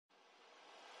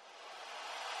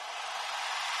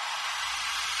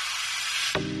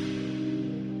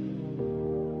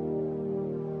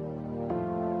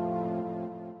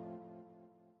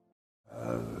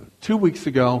2 weeks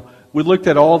ago, we looked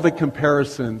at all the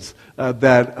comparisons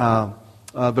that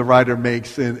the writer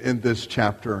makes in this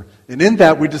chapter. And in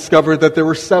that, we discovered that there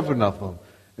were 7 of them.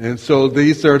 And so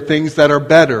these are things that are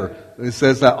better. It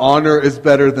says that honor is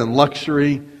better than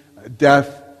luxury,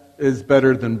 death is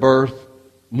better than birth,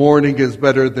 mourning is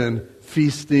better than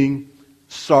feasting,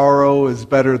 sorrow is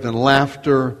better than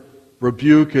laughter,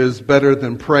 rebuke is better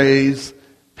than praise,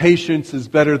 patience is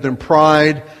better than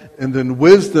pride, and then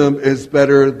wisdom is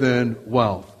better than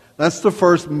wealth. That's the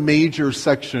first major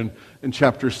section in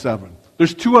chapter 7.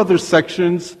 There's 2 other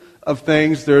sections of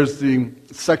things. There's the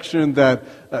section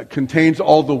that contains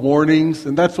all the warnings,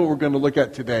 and that's what we're going to look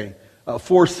at today.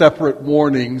 4 separate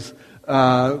warnings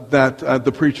that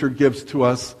the preacher gives to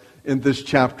us in this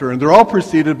chapter. And they're all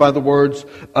preceded by the words,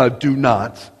 do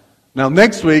not. Now,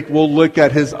 next week, we'll look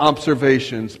at his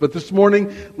observations. But this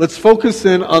morning, let's focus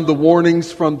in on the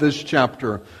warnings from this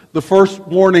chapter. The first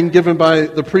warning given by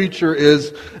the preacher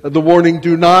is the warning,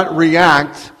 do not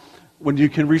react when you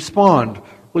can respond.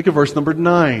 Look at verse number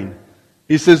 9.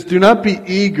 He says, do not be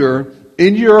eager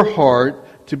in your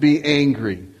heart to be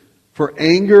angry, for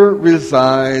anger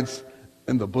resides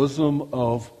in the bosom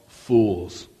of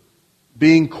fools.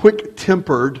 Being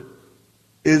quick-tempered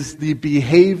is the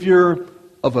behavior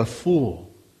of a fool.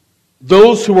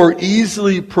 Those who are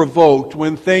easily provoked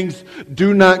when things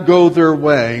do not go their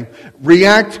way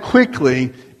react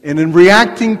quickly, and in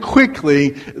reacting quickly,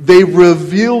 they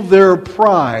reveal their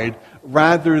pride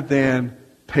rather than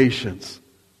patience.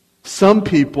 Some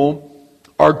people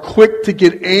are quick to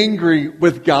get angry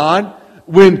with God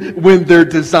when their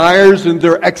desires and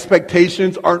their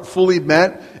expectations aren't fully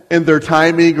met in their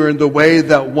timing or in the way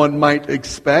that one might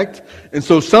expect. And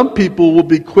so some people will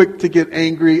be quick to get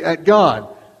angry at God.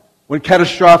 When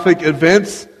catastrophic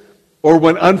events or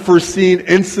when unforeseen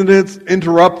incidents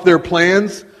interrupt their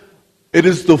plans, it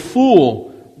is the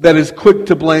fool that is quick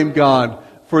to blame God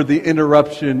for the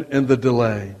interruption and the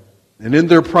delay. And in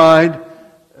their pride,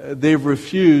 they've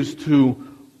refused to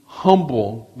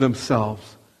humble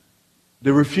themselves.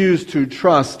 They refuse to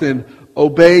trust and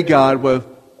obey God with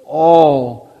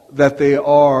all that they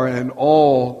are and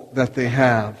all that they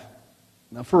have.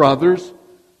 Now, for others,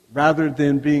 rather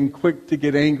than being quick to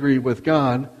get angry with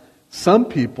God, some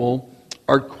people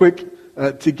are quick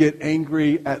to get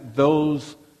angry at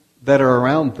those that are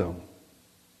around them.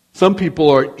 Some people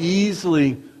are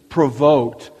easily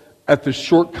provoked at the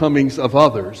shortcomings of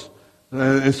others.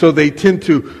 And so they tend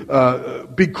to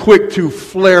be quick to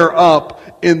flare up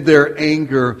in their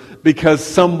anger because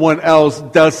someone else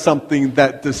does something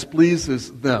that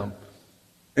displeases them.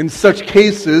 In such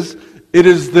cases, it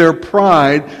is their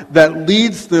pride that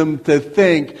leads them to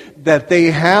think that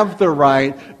they have the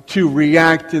right to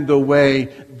react in the way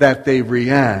that they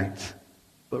react.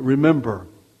 But remember,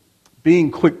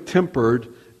 being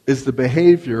quick-tempered is the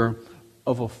behavior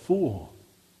of a fool.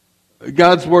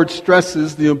 God's Word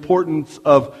stresses the importance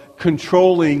of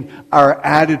controlling our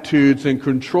attitudes and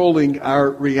controlling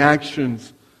our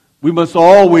reactions. We must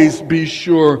always be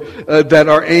sure that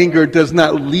our anger does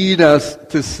not lead us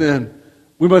to sin.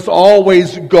 We must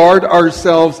always guard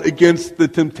ourselves against the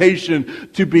temptation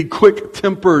to be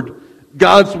quick-tempered.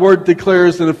 God's Word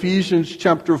declares in Ephesians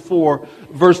chapter 4,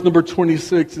 verse number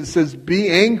 26, it says,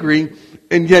 be angry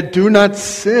and yet do not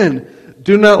sin.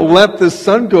 Do not let the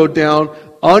sun go down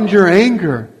on your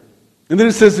anger. And then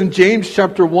it says in James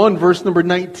chapter 1, verse number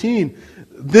 19,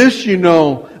 this you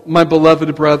know, my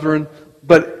beloved brethren,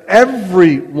 but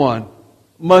everyone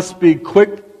must be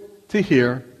quick to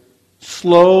hear,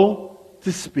 slow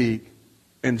to speak,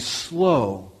 and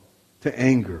slow to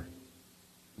anger.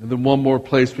 And then one more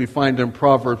place we find in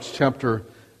Proverbs chapter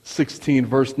 16,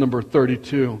 verse number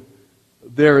 32.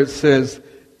 There it says,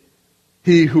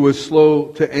 he who is slow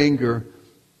to anger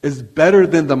is better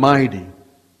than the mighty,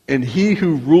 and he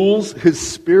who rules his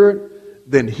spirit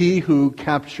than he who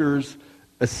captures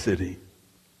a city.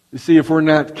 You see, if we're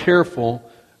not careful,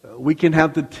 we can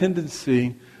have the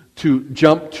tendency to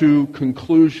jump to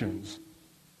conclusions.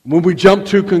 When we jump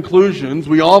to conclusions,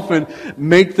 we often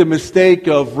make the mistake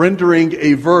of rendering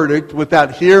a verdict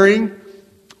without hearing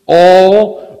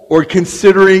all or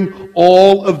considering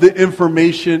all of the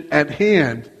information at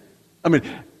hand. I mean,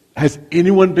 has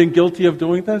anyone been guilty of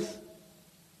doing this?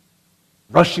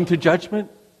 Rushing to judgment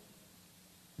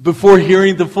before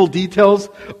hearing the full details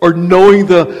or knowing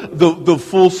the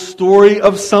full story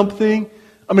of something?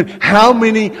 I mean, how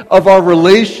many of our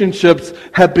relationships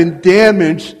have been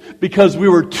damaged because we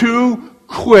were too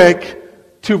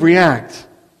quick to react?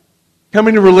 How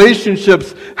many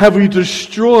relationships have we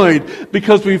destroyed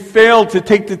because we failed to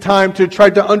take the time to try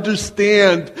to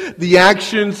understand the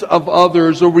actions of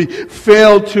others, or we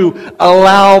failed to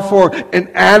allow for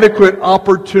an adequate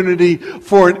opportunity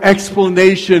for an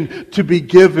explanation to be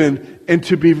given and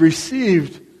to be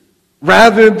received?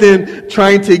 Rather than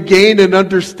trying to gain an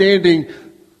understanding,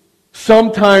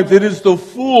 sometimes it is the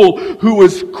fool who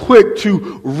is quick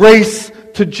to race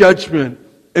to judgment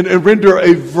and render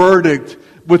a verdict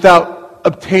without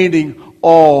obtaining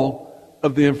all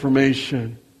of the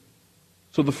information.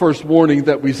 So the first warning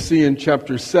that we see in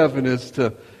chapter 7 is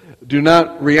to do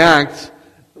not react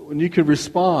when you can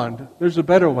respond. There's a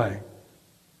better way.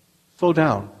 Slow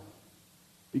down.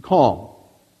 Be calm.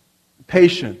 Be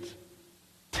patient.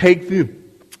 Take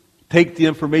the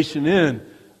information in.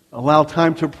 Allow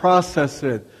time to process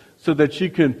it so that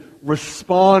you can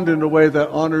respond in a way that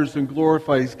honors and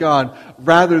glorifies God,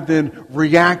 rather than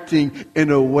reacting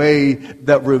in a way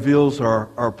that reveals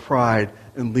our pride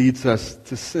and leads us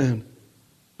to sin.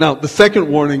 Now, the second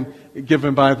warning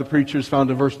given by the preacher is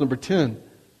found in verse number 10.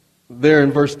 There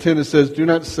in verse 10 it says, "Do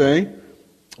not say,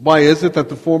 'Why is it that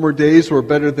the former days were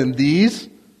better than these?'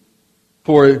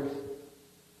 For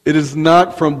it is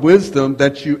not from wisdom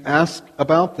that you ask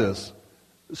about this."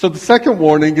 So the second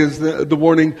warning is the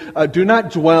warning, do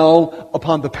not dwell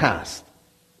upon the past.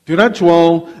 Do not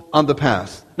dwell on the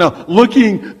past. Now,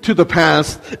 looking to the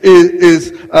past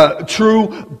is true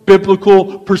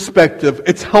biblical perspective.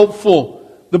 It's helpful.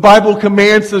 The Bible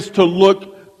commands us to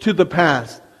look to the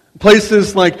past.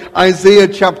 Places like Isaiah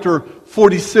chapter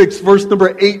 46, verse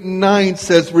number 8 and 9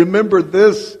 says, "Remember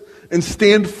this and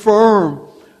stand firm.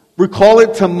 Recall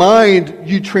it to mind,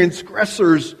 you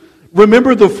transgressors.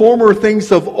 Remember the former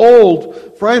things of old,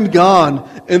 for I am God,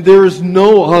 and there is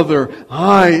no other.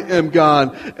 I am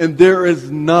God, and there is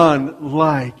none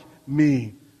like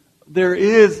me." There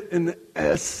is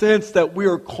a sense that we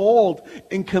are called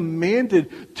and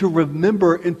commanded to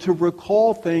remember and to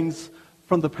recall things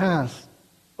from the past.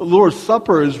 The Lord's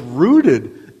Supper is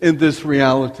rooted in this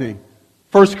reality.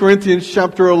 1 Corinthians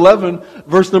chapter 11,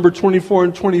 verse number 24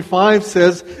 and 25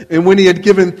 says, "And when he had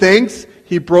given thanks,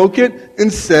 he broke it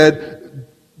and said,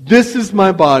 'This is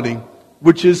my body,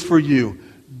 which is for you.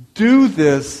 Do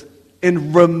this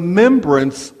in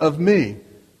remembrance of me.'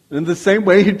 And in the same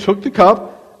way, he took the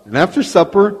cup, and after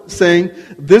supper, saying,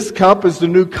 'This cup is the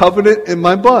new covenant in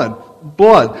my blood.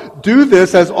 Do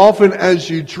this as often as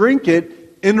you drink it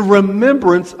in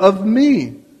remembrance of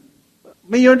me.'"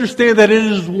 May you understand that it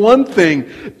is one thing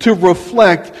to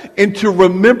reflect and to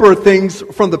remember things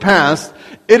from the past.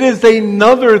 It is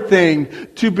another thing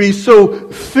to be so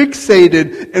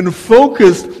fixated and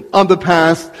focused on the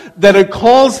past that it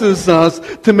causes us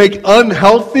to make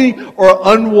unhealthy or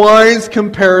unwise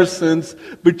comparisons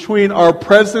between our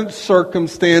present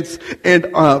circumstance and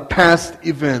past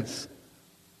events.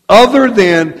 Other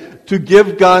than to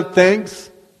give God thanks,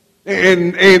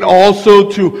 and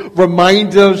also to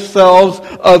remind ourselves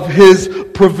of His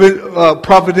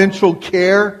providential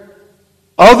care.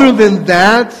 Other than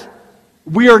that,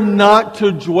 we are not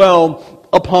to dwell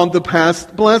upon the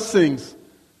past blessings.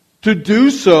 To do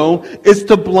so is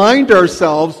to blind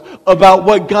ourselves about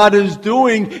what God is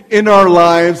doing in our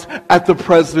lives at the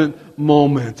present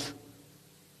moment.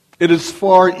 It is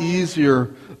far easier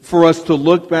for us to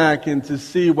look back and to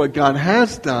see what God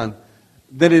has done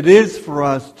than it is for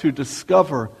us to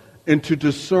discover and to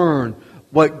discern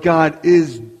what God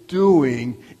is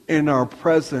doing in our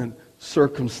present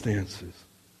circumstances.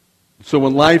 So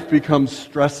when life becomes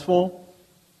stressful,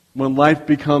 when life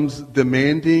becomes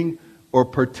demanding or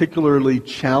particularly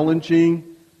challenging,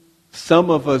 some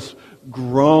of us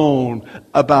groan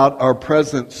about our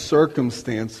present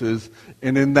circumstances,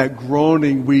 and in that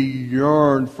groaning we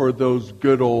yearn for those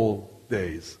good old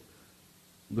days.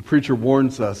 The preacher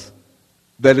warns us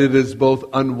that it is both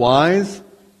unwise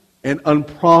and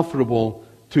unprofitable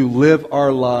to live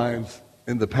our lives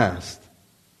in the past.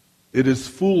 It is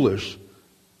foolish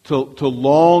to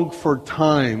long for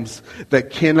times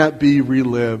that cannot be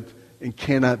relived and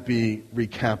cannot be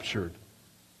recaptured.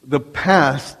 The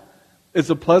past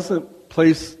is a pleasant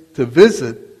place to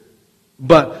visit,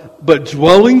 but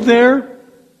dwelling there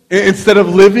instead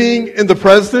of living in the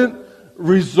present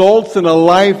results in a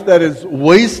life that is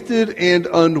wasted and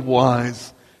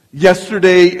unwise.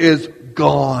 Yesterday is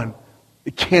gone.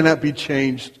 It cannot be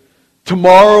changed.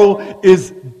 Tomorrow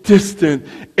is distant,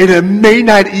 and it may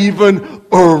not even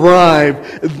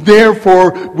arrive.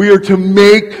 Therefore, we are to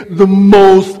make the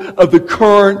most of the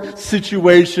current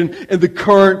situation and the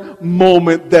current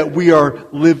moment that we are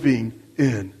living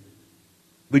in.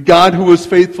 The God who was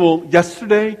faithful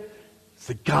yesterday is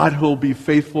the God who will be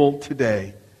faithful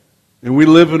today. And we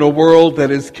live in a world that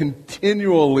is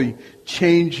continually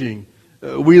changing.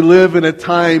 We live in a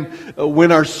time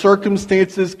when our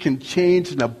circumstances can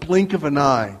change in a blink of an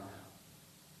eye.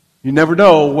 You never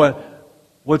know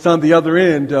what's on the other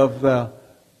end of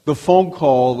the phone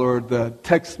call or the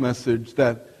text message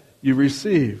that you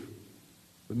receive.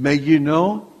 But may you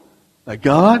know that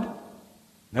God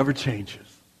never changes.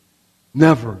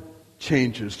 Never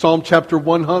changes. Psalm chapter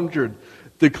 100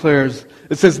 declares,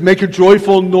 it says, "Make a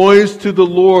joyful noise to the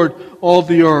Lord, all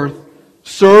the earth.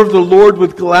 Serve the Lord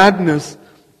with gladness.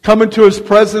 Come into His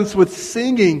presence with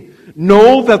singing.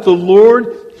 Know that the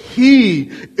Lord,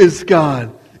 He is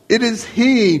God. It is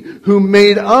He who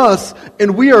made us,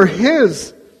 and we are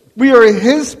His. We are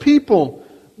His people,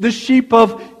 the sheep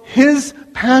of His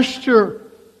pasture.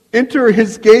 Enter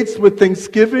His gates with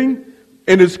thanksgiving,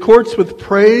 and His courts with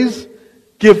praise.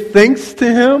 Give thanks to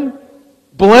Him.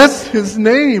 Bless His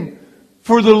name,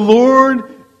 for the Lord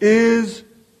is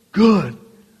good.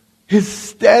 His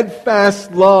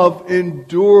steadfast love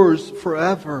endures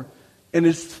forever, and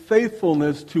His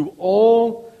faithfulness to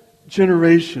all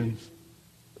generations.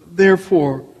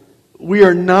 Therefore, we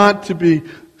are not to be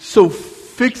so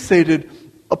fixated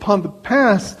upon the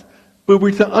past, but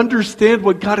we're to understand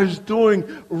what God is doing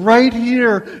right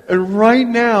here and right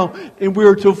now, and we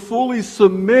are to fully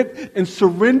submit and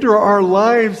surrender our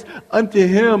lives unto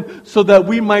Him so that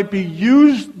we might be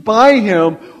used by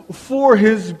Him for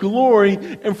His glory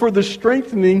and for the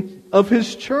strengthening of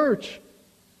His church.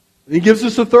 And He gives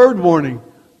us a third warning.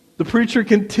 The preacher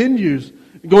continues,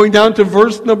 going down to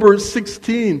verse number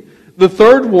 16. The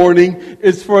third warning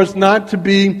is for us not to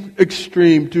be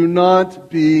extreme. Do not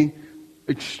be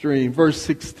extreme. Verse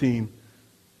 16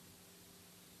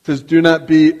 says, "Do not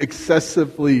be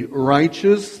excessively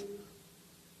righteous,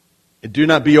 and do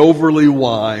not be overly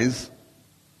wise.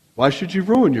 Why should you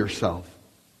ruin yourself?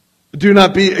 Do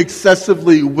not be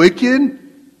excessively wicked,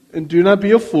 and do not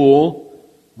be a fool.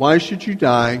 Why should you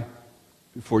die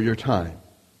before your time?"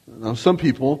 Now, some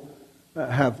people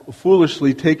have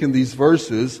foolishly taken these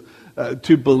verses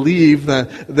to believe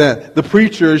that the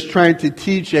preacher is trying to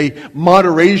teach a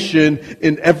moderation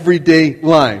in everyday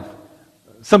life.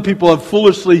 Some people have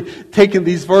foolishly taken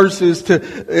these verses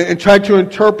and tried to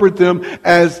interpret them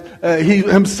as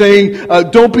him saying,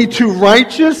 don't be too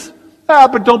righteous,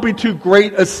 but don't be too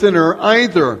great a sinner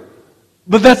either.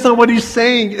 But that's not what he's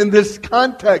saying in this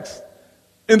context.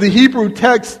 In the Hebrew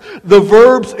text, the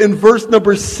verbs in verse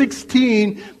number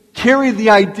 16 carry the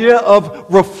idea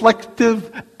of reflective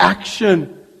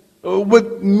action.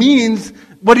 What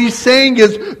he's saying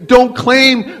is, don't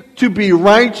claim to be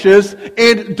righteous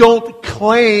and don't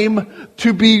claim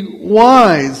to be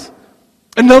wise.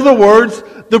 In other words,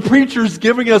 the preacher's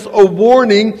giving us a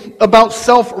warning about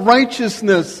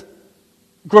self-righteousness.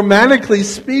 Grammatically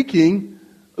speaking,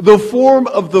 the form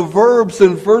of the verbs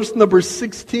in verse number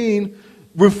 16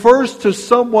 refers to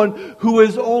someone who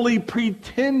is only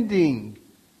pretending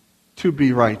to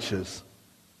be righteous.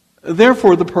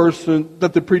 Therefore, the person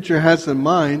that the preacher has in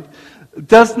mind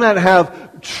does not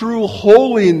have true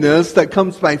holiness that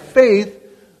comes by faith,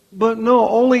 but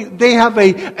only they have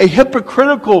a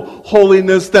hypocritical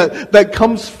holiness that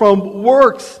comes from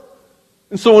works.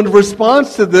 And so in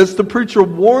response to this, the preacher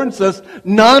warns us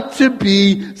not to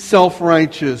be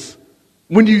self-righteous.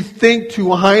 When you think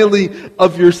too highly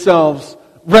of yourselves,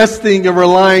 resting and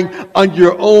relying on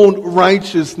your own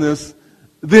righteousness,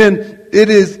 then it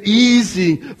is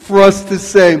easy for us to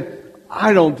say,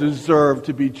 I don't deserve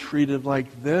to be treated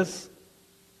like this.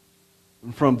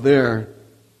 And from there,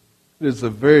 it is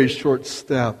a very short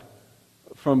step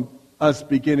from us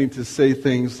beginning to say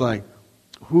things like,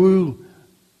 who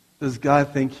does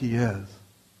God think He is?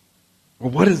 Or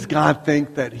what does God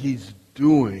think that He's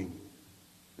doing?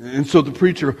 And so the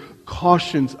preacher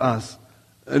cautions us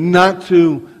not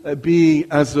to be,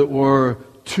 as it were,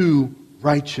 too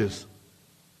righteous.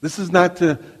 This is not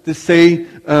to say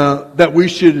that we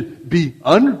should be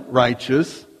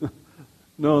unrighteous.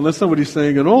 No, that's not what he's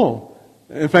saying at all.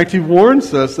 In fact, he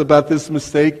warns us about this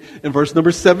mistake in verse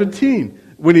number 17,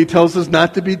 when he tells us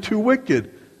not to be too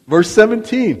wicked. Verse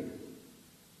 17,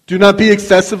 "Do not be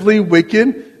excessively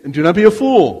wicked, and do not be a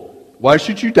fool. Why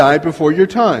should you die before your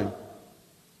time?"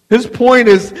 His point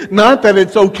is not that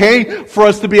it's okay for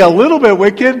us to be a little bit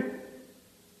wicked.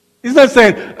 He's not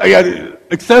saying,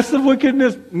 excessive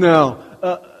wickedness? No.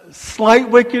 Slight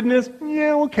wickedness?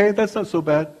 Yeah, okay, that's not so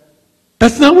bad.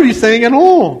 That's not what he's saying at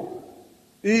all.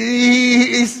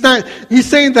 He's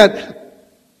saying that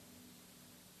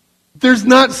there's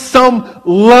not some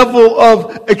level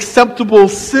of acceptable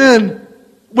sin.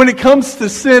 When it comes to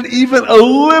sin, even a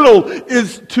little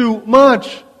is too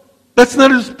much. That's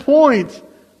not his point.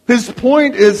 His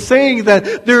point is saying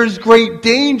that there is great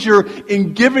danger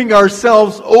in giving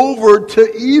ourselves over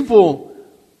to evil.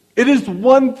 It is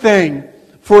one thing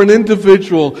for an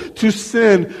individual to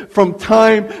sin from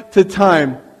time to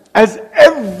time, as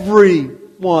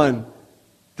everyone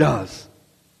does.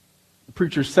 The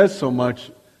preacher says so much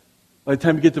by the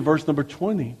time you get to verse number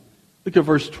 20. Look at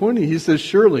verse 20. He says,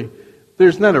 surely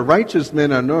there's not a righteous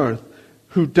man on earth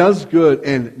who does good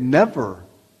and never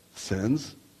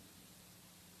sins.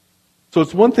 So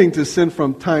it's one thing to sin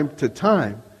from time to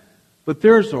time, but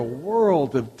there's a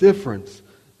world of difference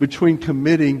between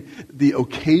committing the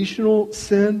occasional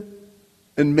sin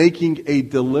and making a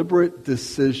deliberate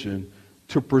decision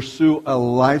to pursue a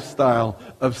lifestyle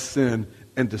of sin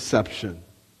and deception.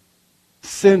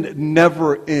 Sin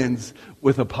never ends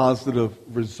with a positive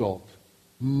result.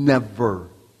 Never.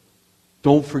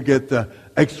 Don't forget the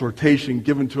exhortation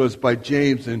given to us by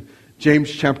James in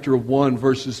James chapter 1,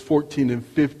 verses 14 and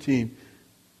 15.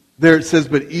 There it says,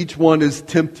 but each one is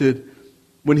tempted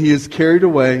when he is carried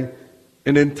away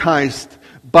and enticed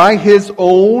by his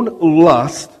own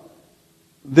lust.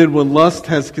 Then when lust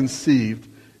has conceived,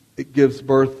 it gives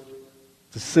birth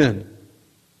to sin.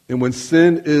 And when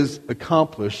sin is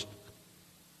accomplished,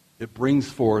 it brings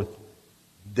forth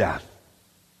death.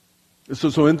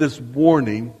 So in this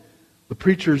warning, the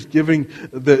preacher is giving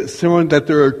the sermon that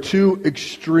there are two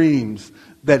extremes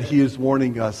that he is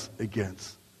warning us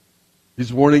against.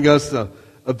 He's warning us of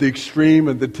the extreme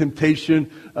and the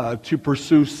temptation to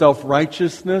pursue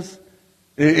self-righteousness.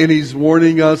 And he's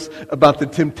warning us about the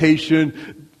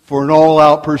temptation for an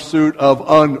all-out pursuit of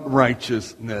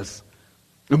unrighteousness.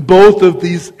 And both of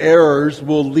these errors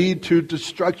will lead to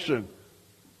destruction.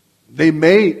 They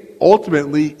may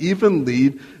ultimately even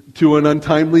lead to an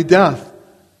untimely death.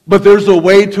 But there's a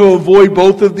way to avoid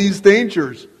both of these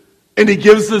dangers. And he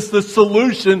gives us the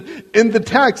solution in the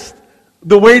text.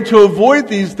 The way to avoid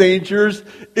these dangers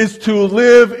is to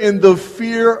live in the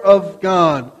fear of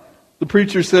God. The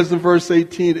preacher says in verse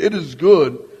 18, it is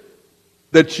good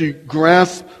that you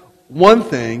grasp one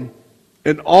thing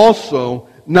and also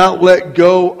not let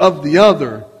go of the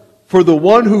other. For the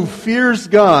one who fears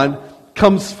God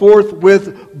comes forth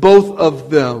with both of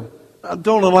them. Now,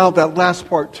 don't allow that last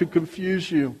part to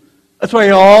confuse you. That's why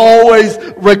I always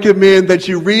recommend that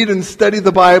you read and study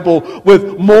the Bible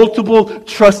with multiple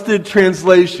trusted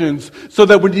translations, so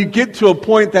that when you get to a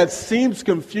point that seems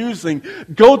confusing,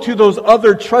 go to those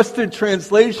other trusted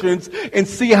translations and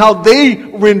see how they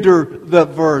render the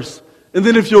verse. And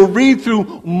then if you'll read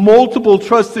through multiple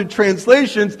trusted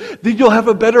translations, then you'll have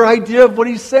a better idea of what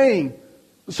he's saying.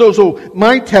 So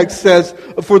my text says,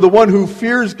 for the one who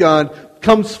fears God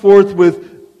comes forth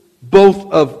with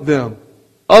both of them.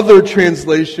 Other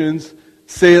translations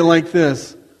say it like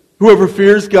this: whoever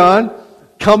fears God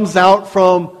comes out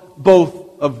from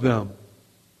both of them.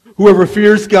 Whoever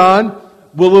fears God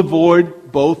will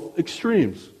avoid both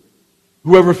extremes.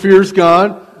 Whoever fears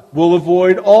God will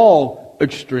avoid all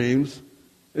extremes.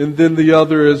 And then the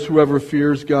other is whoever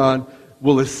fears God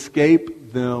will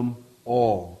escape them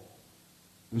all.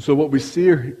 And so what we see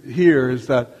here is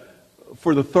that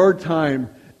for the third time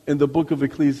in the book of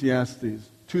Ecclesiastes,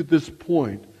 to this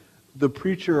point, the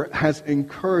preacher has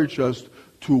encouraged us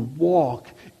to walk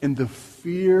in the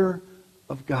fear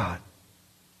of God.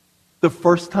 The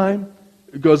first time,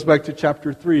 it goes back to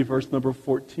chapter 3, verse number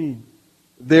 14.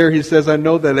 There he says, I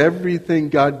know that everything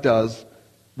God does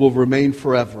will remain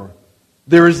forever.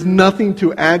 There is nothing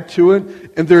to add to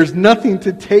it, and there is nothing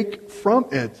to take from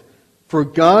it. For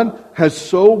God has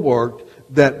so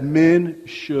worked that men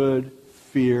should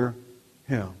fear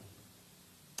Him.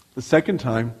 The second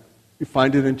time, we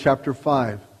find it in chapter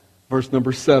 5, verse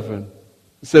number 7.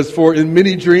 It says, for in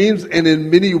many dreams and in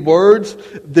many words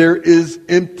there is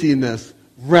emptiness.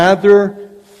 Rather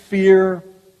fear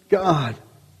God.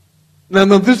 Now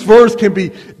this verse can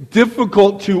be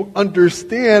difficult to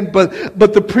understand, but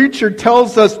the preacher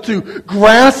tells us to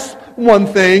grasp one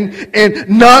thing and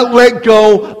not let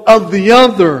go of the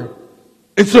other.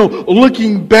 And so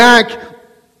looking back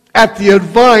at the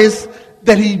advice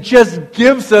that he just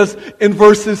gives us in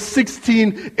verses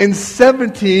 16 and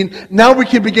 17, now we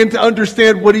can begin to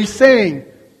understand what he's saying.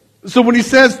 So when he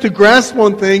says to grasp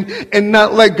one thing and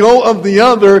not let go of the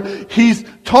other, he's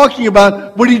talking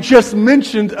about what he just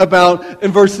mentioned about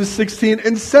in verses 16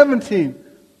 and 17.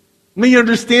 May you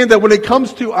understand that when it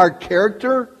comes to our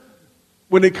character,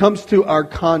 when it comes to our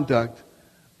conduct,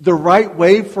 the right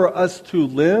way for us to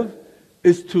live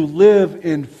is to live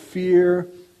in fear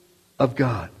of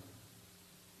God.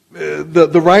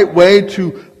 The right way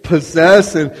to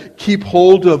possess and keep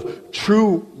hold of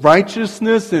true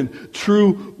righteousness and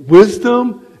true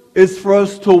wisdom is for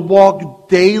us to walk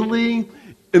daily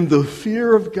in the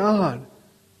fear of God.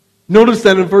 Notice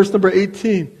that in verse number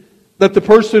 18, that the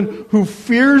person who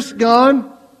fears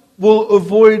God will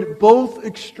avoid both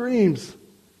extremes.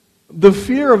 The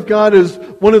fear of God is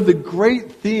one of the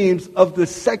great themes of the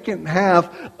second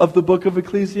half of the book of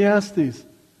Ecclesiastes.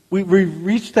 We've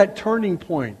reached that turning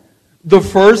point. The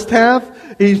first half,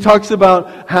 he talks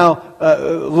about how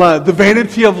the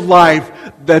vanity of life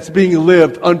that's being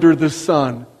lived under the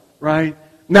sun, right?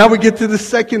 Now we get to the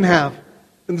second half.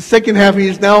 In the second half, he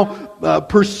is now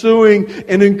pursuing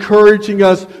and encouraging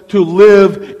us to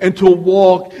live and to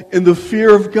walk in the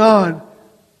fear of God.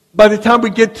 By the time we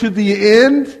get to the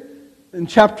end, in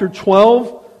chapter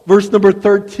 12, verse number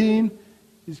 13,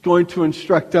 he's going to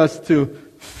instruct us to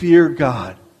fear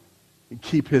God and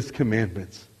keep His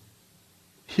commandments.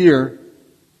 Here,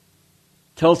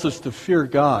 tells us to fear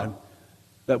God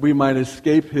that we might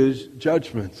escape His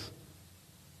judgments.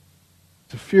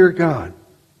 To fear God.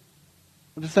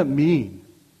 What does that mean?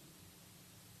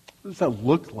 What does that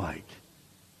look like?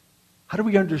 How do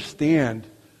we understand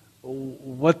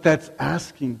what that's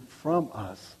asking from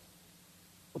us?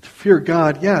 Well, to fear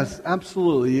God, yes,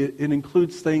 absolutely. It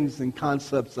includes things and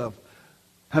concepts of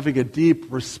having a deep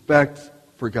respect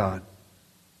for God.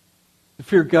 To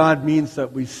fear God means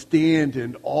that we stand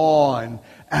in awe and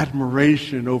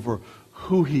admiration over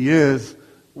who He is,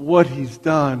 what He's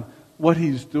done, what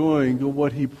He's doing, and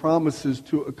what He promises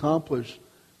to accomplish.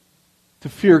 To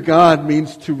fear God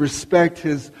means to respect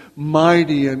His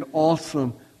mighty and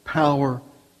awesome power.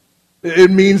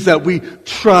 It means that we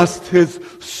trust His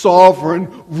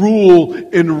sovereign rule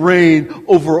and reign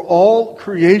over all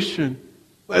creation.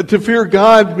 To fear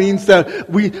God means that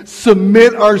we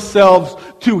submit ourselves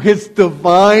to His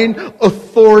divine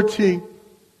authority.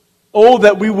 Oh,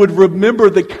 that we would remember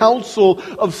the counsel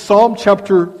of Psalm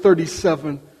chapter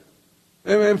 37.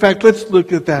 In fact, let's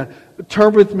look at that.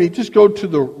 Turn with me. Just go to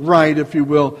the right, if you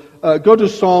will. Go to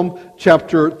Psalm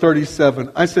chapter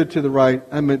 37. I said to the right.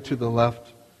 I meant to the left.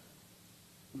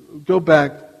 Go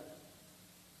back.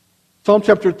 Psalm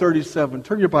chapter 37.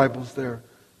 Turn your Bibles there.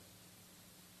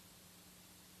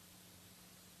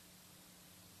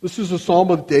 This is a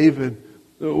Psalm of David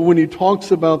when he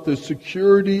talks about the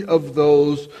security of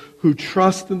those who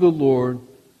trust in the Lord.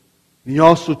 And he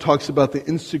also talks about the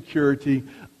insecurity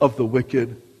of the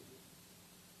wicked.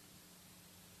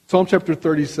 Psalm chapter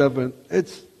 37,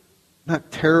 it's not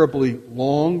terribly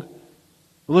long.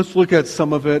 Let's look at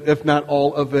some of it, if not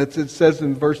all of it. It says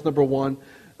in verse number 1,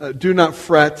 do not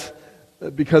fret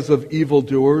because of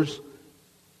evildoers.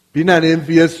 Be not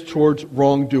envious towards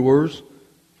wrongdoers,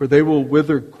 for they will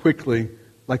wither quickly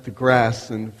like the grass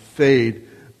and fade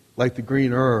like the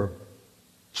green herb.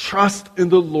 Trust in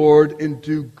the Lord and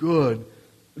do good.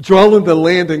 Dwell in the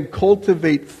land and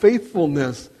cultivate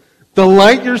faithfulness.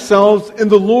 Delight yourselves in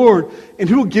the Lord, and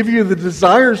He will give you the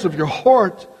desires of your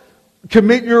heart.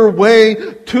 Commit your way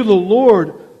to the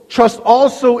Lord. Trust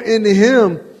also in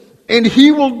Him, and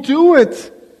He will do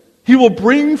it. He will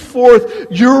bring forth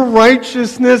your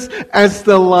righteousness as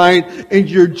the light and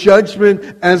your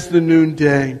judgment as the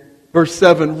noonday. Verse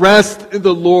 7, rest in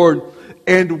the Lord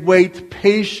and wait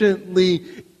patiently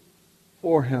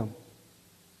for Him.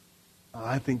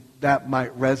 I think that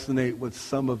might resonate with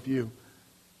some of you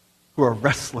who are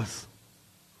restless,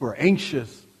 who are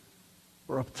anxious,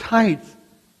 who are uptight.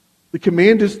 The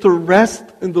command is to rest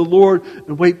in the Lord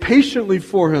and wait patiently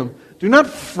for Him. Do not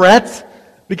fret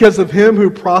because of him who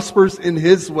prospers in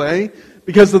his way,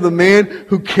 because of the man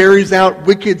who carries out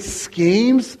wicked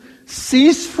schemes.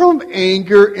 Cease from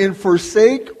anger and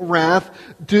forsake wrath.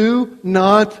 Do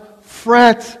not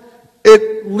fret.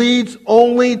 It leads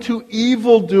only to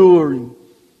evildoing.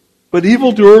 But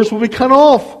evildoers will be cut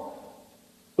off.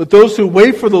 But those who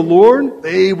wait for the Lord,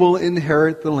 they will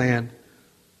inherit the land.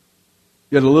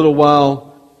 Yet a little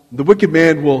while, the wicked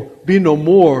man will be no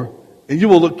more, and you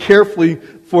will look carefully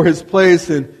for his place,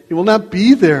 and he will not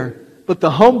be there. But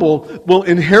the humble will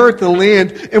inherit the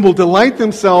land and will delight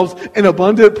themselves in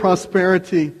abundant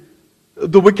prosperity.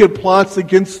 The wicked plots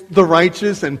against the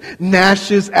righteous and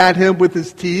gnashes at him with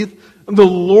his teeth. And the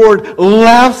Lord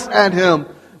laughs at him,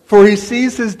 for he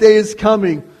sees his day is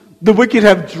coming. The wicked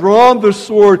have drawn the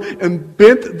sword and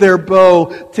bent their bow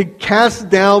to cast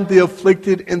down the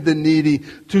afflicted and the needy,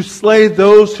 to slay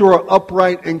those who are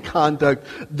upright in conduct.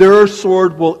 Their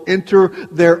sword will enter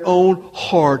their own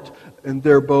heart, and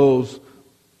their bows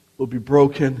will be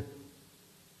broken.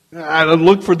 I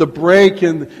look for the break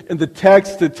in the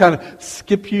text to kind of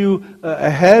skip you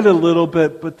ahead a little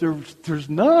bit, but there's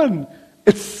none.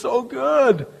 It's so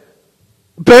good.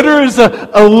 Better is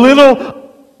a little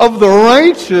of the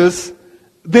righteous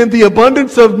than the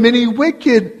abundance of many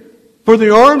wicked. For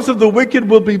the arms of the wicked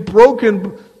will be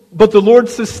broken, but the Lord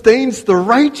sustains the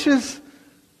righteous.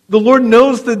 The Lord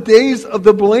knows the days of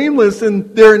the blameless,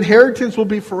 and their inheritance will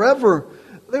be forever.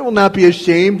 They will not be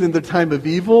ashamed in the time of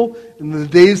evil. In the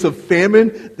days of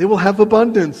famine, they will have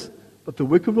abundance, but the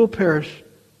wicked will perish.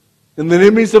 And the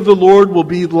enemies of the Lord will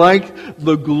be like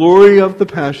the glory of the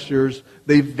pastures.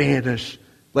 They vanish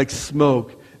like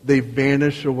smoke. They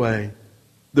vanish away.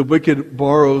 The wicked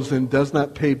borrows and does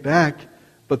not pay back,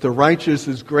 but the righteous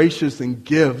is gracious and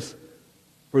gives.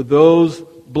 For those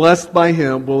blessed by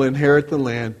him will inherit the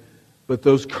land, but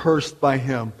those cursed by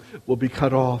him will be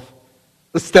cut off.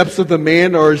 The steps of the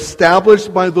man are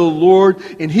established by the Lord,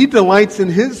 and he delights in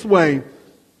his way.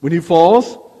 When he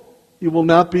falls, he will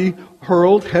not be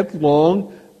hurled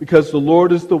headlong, because the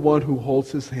Lord is the one who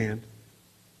holds his hand.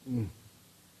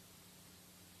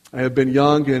 I have been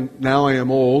young, and now I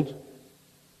am old,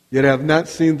 yet I have not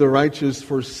seen the righteous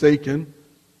forsaken,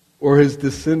 or his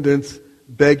descendants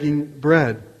begging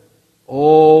bread.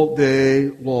 All day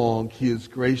long he is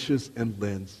gracious and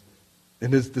lends,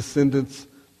 and his descendants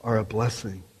are a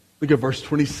blessing. Look at verse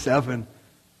 27.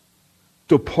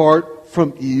 Depart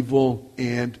from evil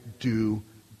and do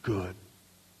good.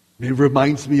 It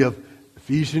reminds me of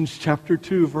Ephesians chapter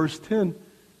 2, verse 10.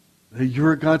 That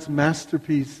you're God's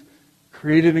masterpiece,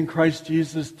 created in Christ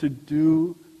Jesus to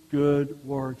do good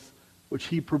works, which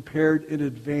he prepared in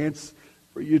advance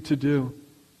for you to do.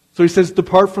 So he says,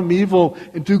 depart from evil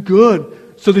and do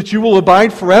good, so that you will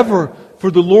abide forever. For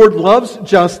the Lord loves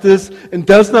justice and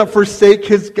does not forsake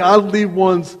his godly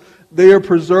ones. They are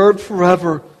preserved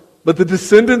forever. But the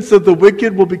descendants of the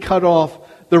wicked will be cut off.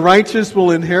 The righteous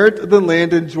will inherit the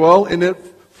land and dwell in it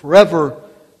forever.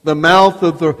 The mouth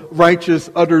of the righteous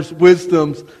utters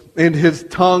wisdoms, and his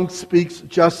tongue speaks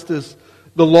justice.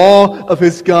 The law of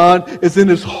his God is in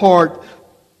his heart.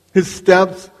 His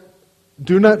steps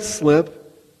do not slip.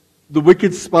 The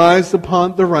wicked spies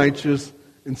upon the righteous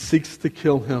and seeks to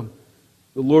kill him.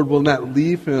 The Lord will not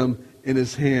leave him in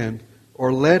his hand,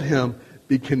 or let him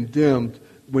be condemned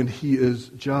when he is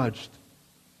judged.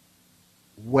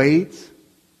 Wait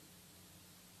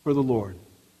for the Lord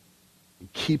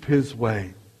and keep his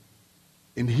way,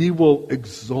 and he will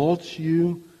exalt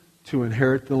you to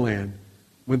inherit the land.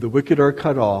 When the wicked are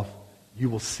cut off, you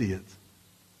will see it.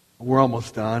 We're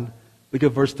almost done. Look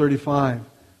at verse 35.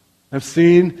 I've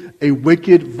seen a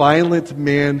wicked, violent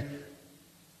man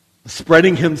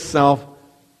spreading himself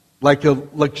like a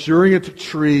luxuriant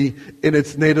tree in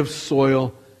its native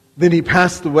soil. Then he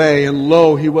passed away, and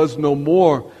lo, he was no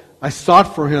more. I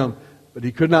sought for him, but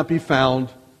he could not be found.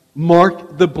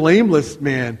 Mark the blameless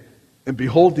man, and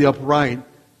behold the upright.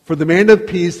 For the man of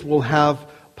peace will have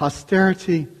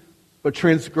posterity, but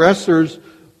transgressors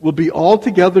will be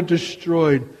altogether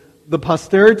destroyed. The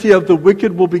posterity of the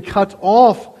wicked will be cut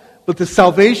off, but the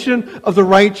salvation of the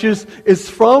righteous is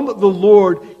from the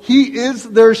Lord. He is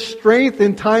their strength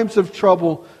in times of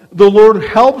trouble. The Lord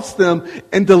helps them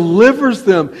and delivers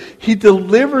them. He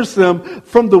delivers them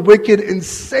from the wicked and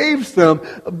saves them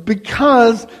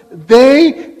because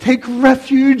they take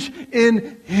refuge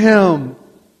in him.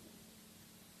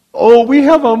 Oh, we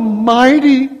have a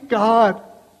mighty God.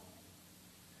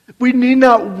 We need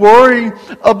not worry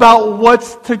about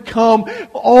what's to come.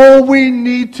 All we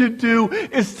need to do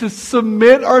is to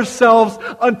submit ourselves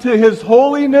unto his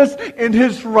holiness and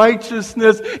his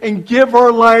righteousness and give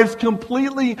our lives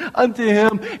completely unto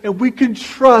him. And we can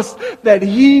trust that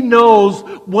he knows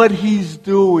what he's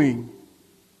doing.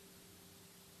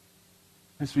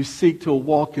 As we seek to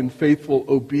walk in faithful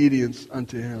obedience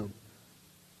unto him.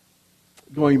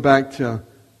 Going back to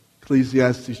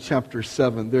Ecclesiastes chapter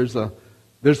 7, there's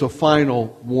a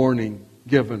final warning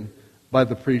given by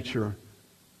the preacher.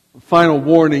 The final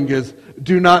warning is,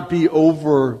 do not be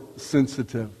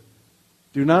oversensitive.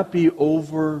 Do not be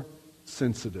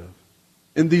oversensitive.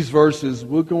 In these verses,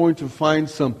 we're going to find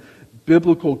some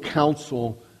biblical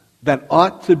counsel that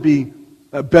ought to be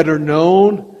better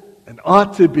known and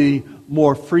ought to be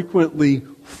more frequently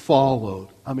followed.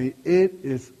 I mean, it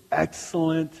is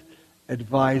excellent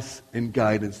advice and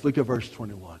guidance. Look at verse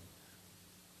 21.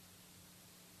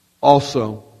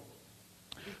 Also,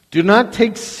 do not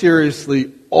take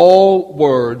seriously all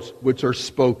words which are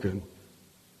spoken,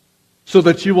 so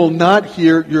that you will not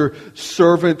hear your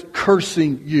servant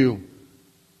cursing you.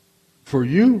 For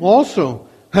you also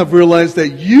have realized that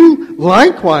you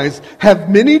likewise have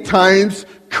many times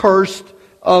cursed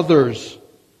others.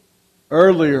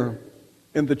 Earlier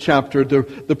in the chapter,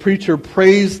 the preacher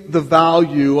praised the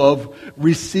value of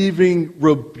receiving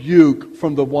rebuke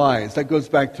from the wise. That goes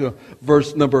back to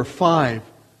verse number 5.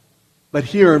 But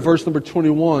here in verse number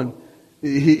 21,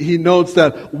 he notes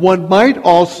that one might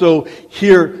also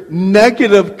hear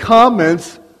negative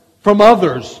comments from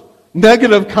others,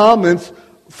 negative comments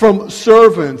from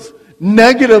servants,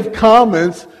 negative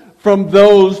comments from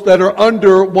those that are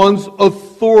under one's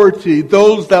authority,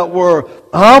 those that were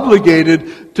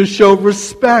obligated to show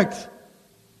respect.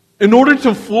 In order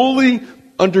to fully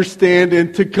understand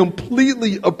and to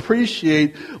completely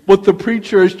appreciate what the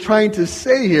preacher is trying to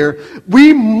say here,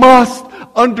 we must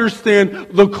understand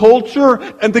the culture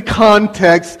and the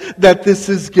context that this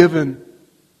is given.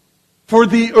 For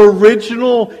the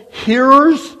original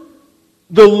hearers,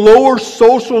 the lower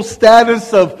social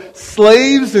status of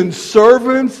slaves and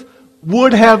servants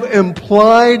would have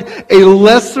implied a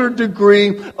lesser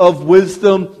degree of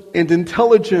wisdom and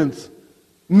intelligence,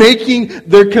 making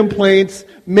their complaints,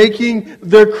 making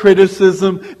their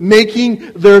criticism,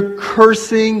 making their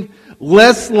cursing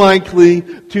less likely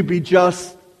to be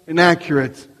just and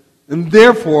accurate, and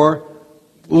therefore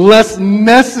less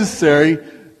necessary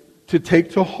to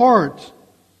take to heart.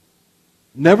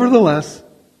 Nevertheless,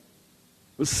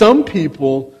 some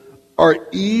people are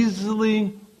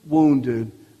easily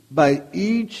wounded by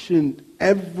each and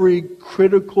every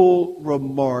critical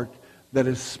remark that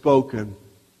is spoken,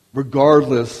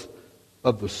 regardless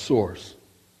of the source.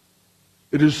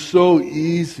 It is so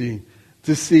easy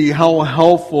to see how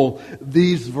helpful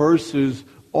these verses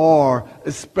are,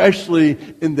 especially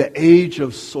in the age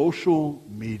of social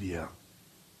media.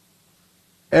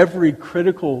 Every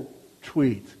critical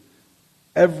tweet,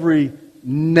 every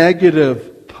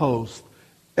negative post,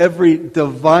 every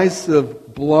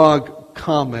divisive blog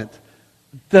comment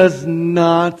does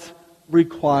not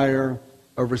require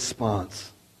a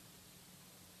response.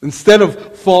 Instead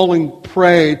of falling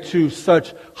prey to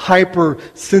such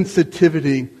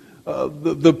hypersensitivity,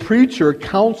 the preacher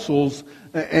counsels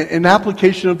an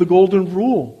application of the golden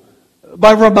rule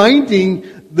by reminding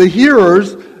the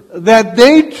hearers that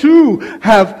they too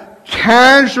have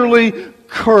casually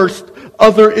cursed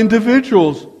other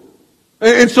individuals.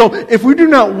 And so if we do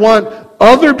not want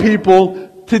other people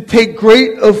to take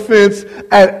great offense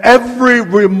at every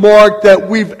remark that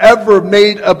we've ever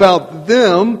made about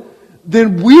them,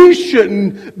 then we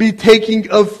shouldn't be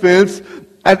taking offense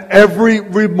at every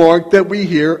remark that we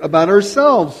hear about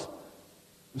ourselves.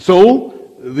 So,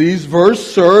 these verse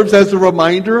serves as a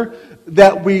reminder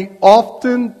that we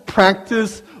often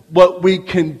practice what we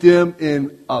condemn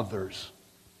in others.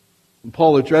 And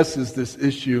Paul addresses this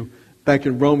issue back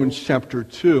in Romans chapter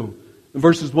 2. In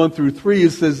verses 1 through 3,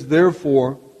 it says,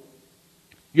 "Therefore,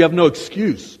 you have no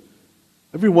excuse,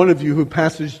 every one of you who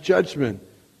passes judgment.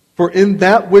 For in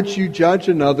that which you judge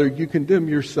another, you condemn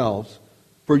yourselves.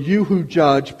 For you who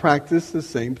judge practice the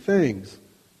same things.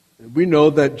 We know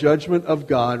that judgment of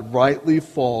God rightly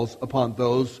falls upon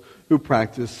those who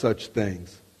practice such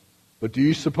things. But do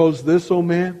you suppose this, O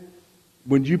man,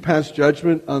 when you pass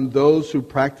judgment on those who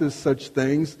practice such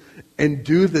things and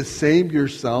do the same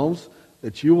yourselves,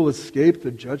 that you will escape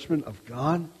the judgment of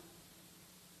God?"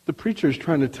 The preacher is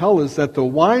trying to tell us that the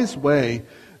wise way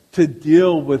to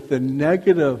deal with the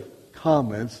negative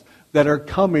comments that are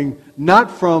coming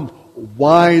not from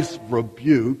wise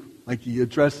rebuke, like he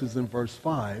addresses in verse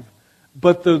 5,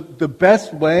 but the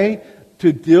best way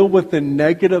to deal with the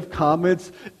negative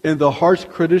comments and the harsh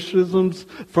criticisms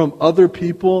from other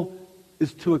people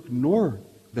is to ignore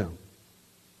them.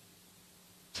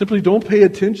 Simply don't pay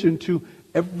attention to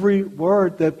every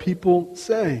word that people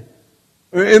say.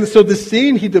 And so the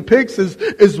scene he depicts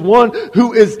is one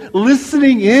who is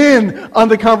listening in on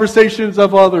the conversations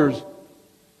of others.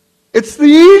 It's the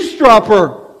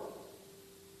eavesdropper.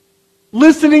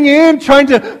 Listening in, trying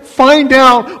to find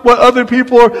out what other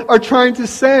people are trying to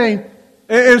say.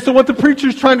 And so what the preacher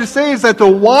is trying to say is that the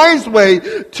wise way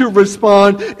to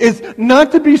respond is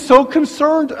not to be so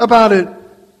concerned about it.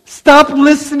 Stop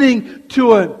listening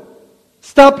to it.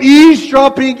 Stop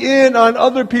eavesdropping in on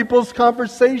other people's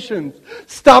conversations.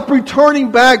 Stop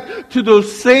returning back to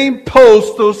those same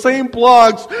posts, those same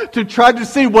blogs, to try to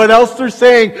see what else they're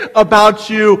saying about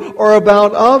you or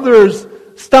about others.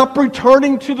 Stop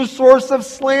returning to the source of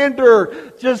slander.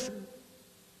 Just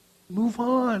move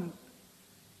on.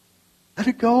 Let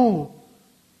it go.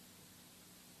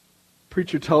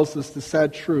 Preacher tells us the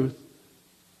sad truth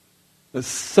that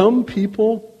some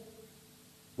people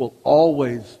will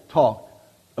always talk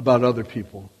about other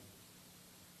people.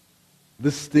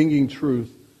 This stinging truth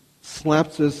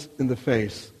slaps us in the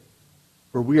face,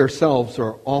 for we ourselves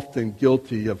are often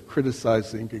guilty of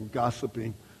criticizing and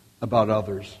gossiping about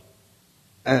others,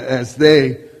 as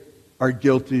they are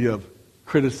guilty of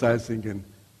criticizing and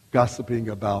gossiping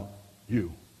about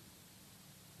you.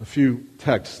 A few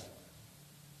texts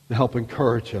to help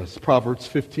encourage us. Proverbs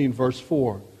 15, verse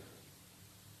 4.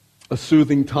 A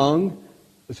soothing tongue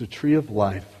is a tree of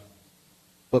life,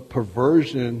 but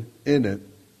perversion in it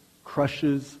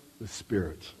crushes the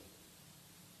spirit.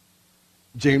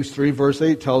 James 3, verse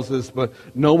 8 tells us, but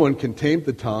no one can tame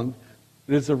the tongue.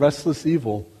 It is a restless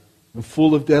evil and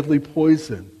full of deadly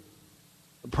poison.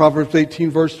 Proverbs 18,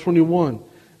 verse 21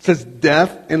 says,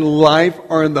 death and life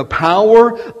are in the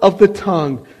power of the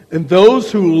tongue, and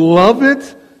those who love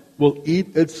it will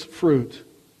eat its fruit.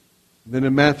 And then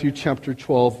in Matthew chapter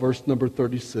 12, verse number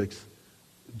 36,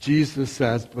 Jesus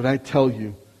says, but I tell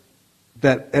you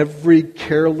that every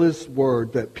careless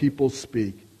word that people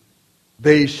speak,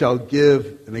 they shall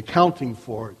give an accounting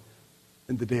for it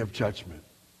in the day of judgment.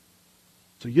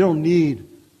 So you don't need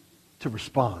to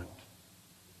respond.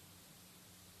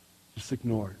 Just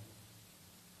ignore it.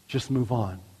 Just move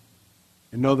on.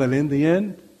 And know that in the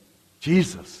end,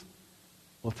 Jesus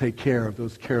will take care of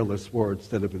those careless words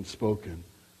that have been spoken.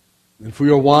 And if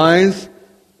we are wise,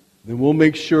 then we'll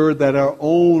make sure that our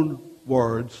own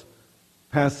words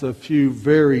pass a few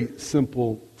very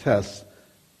simple tests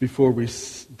before we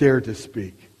dare to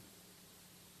speak.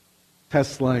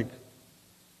 Tests like,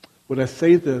 would I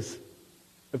say this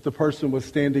if the person was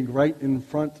standing right in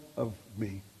front of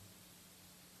me?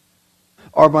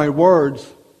 Are my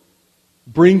words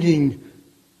bringing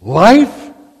life,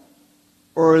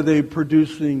 or are they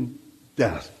producing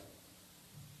death?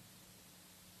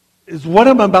 Is what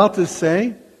I'm about to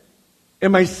say,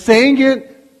 am I saying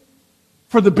it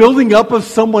for the building up of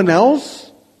someone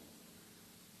else?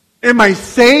 Am I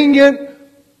saying it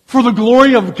for the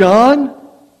glory of God?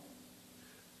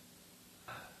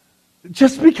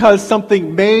 Just because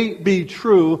something may be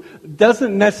true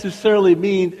doesn't necessarily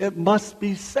mean it must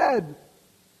be said.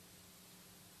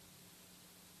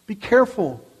 Be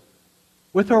careful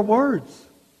with our words.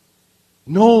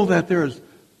 Know that there's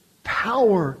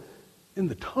power in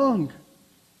the tongue.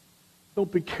 Don't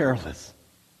be careless.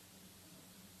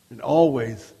 And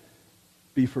always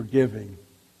be forgiving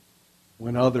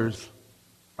when others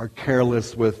are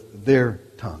careless with their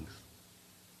tongues.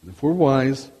 And if we're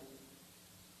wise,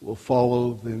 we'll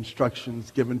follow the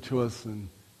instructions given to us in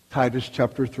Titus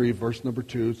chapter 3, verse number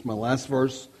 2. It's my last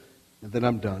verse, and then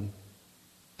I'm done.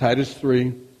 Titus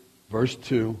 3, verse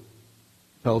 2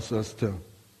 tells us to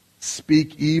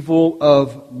speak evil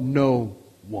of no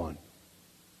one,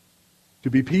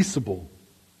 to be peaceable,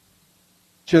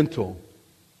 gentle,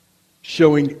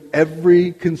 showing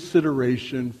every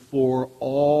consideration for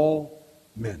all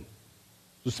men.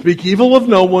 So speak evil of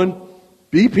no one,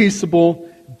 be peaceable,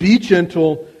 be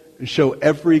gentle, and show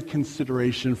every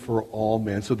consideration for all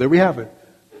men. So there we have it.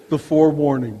 The 4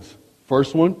 warnings.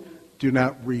 First one, do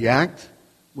not react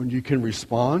when you can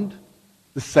respond.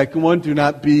 The second one, do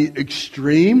not be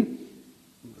extreme,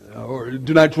 or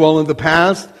do not dwell in the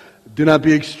past. Do not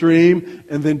be extreme,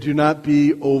 and then do not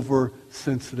be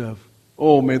oversensitive.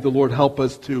 Oh, may the Lord help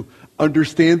us to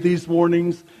understand these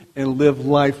warnings and live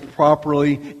life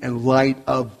properly in light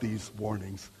of these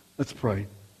warnings. Let's pray.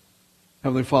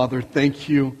 Heavenly Father, thank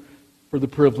you for the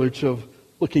privilege of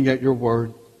looking at your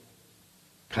word.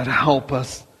 God, help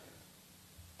us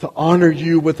to honor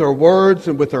you with our words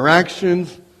and with our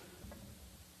actions.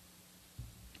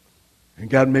 And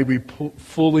God, may we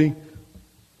fully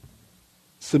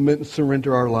submit and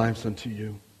surrender our lives unto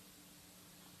you.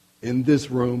 In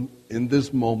this room, in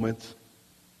this moment,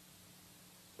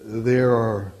 there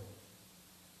are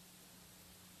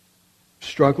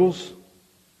struggles,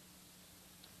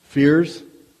 fears,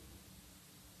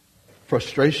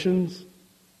 frustrations,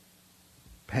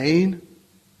 pain.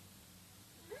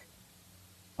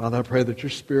 Father, I pray that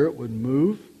your Spirit would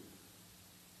move,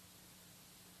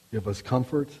 give us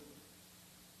comfort,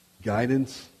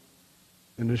 guidance,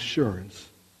 and assurance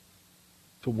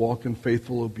to walk in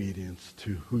faithful obedience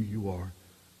to who you are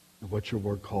and what your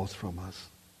word calls from us.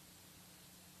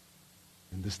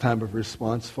 In this time of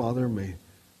response, Father, may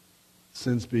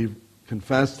sins be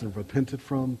confessed and repented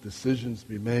from, decisions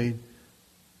be made,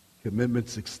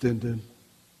 commitments extended.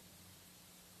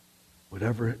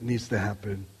 Whatever needs to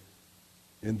happen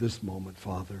in this moment,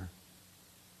 Father,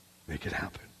 make it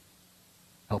happen.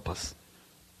 Help us.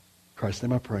 In Christ's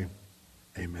name I pray.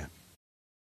 Amen.